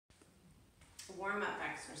warm-up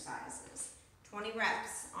exercises. 20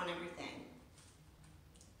 reps on everything.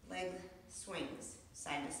 Leg swings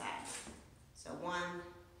side to side. So 1,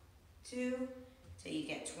 2, till you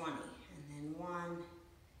get 20. And then 1,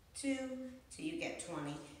 2, till you get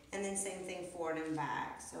 20. And then same thing forward and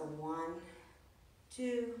back. So 1,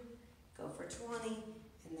 2, go for 20.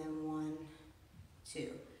 And then 1, 2,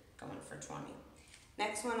 going for 20.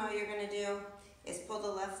 Next one, all you're gonna do is pull the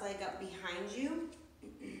left leg up behind you.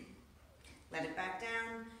 Let it back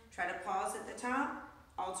down. Try to pause at the top.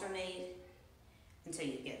 Alternate until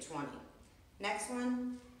you get 20. Next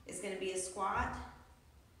one is going to be a squat,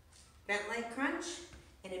 bent leg crunch,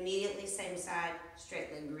 and immediately same side,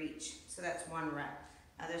 straight leg reach. So that's 1 rep.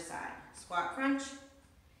 Other side, squat crunch,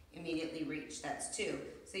 immediately reach. That's 2.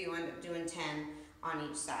 So you end up doing 10 on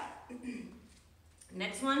each side.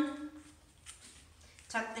 Next one,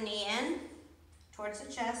 tuck the knee in towards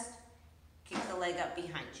the chest, kick the leg up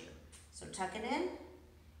behind you. So tuck it in,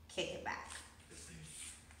 kick it back.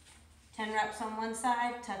 10 reps on one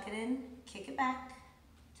side, tuck it in, kick it back,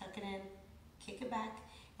 tuck it in, kick it back,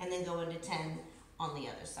 and then go into 10 on the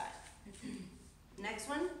other side. Next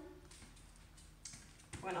one,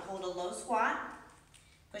 we're gonna hold a low squat,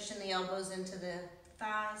 pushing the elbows into the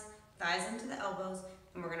thighs, thighs into the elbows,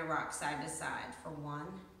 and we're gonna rock side to side for 1,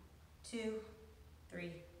 2,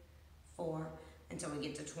 3, 4, until we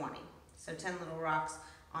get to 20. So 10 little rocks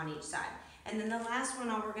on each side. And then the last one,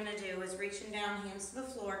 all we're gonna do is reaching down, hands to the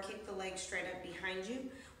floor, kick the leg straight up behind you.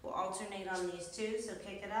 We'll alternate on these two, so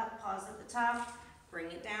kick it up, pause at the top, bring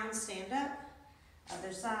it down, stand up.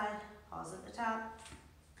 Other side, pause at the top,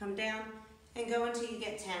 come down, and go until you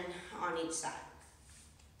get 10 on each side.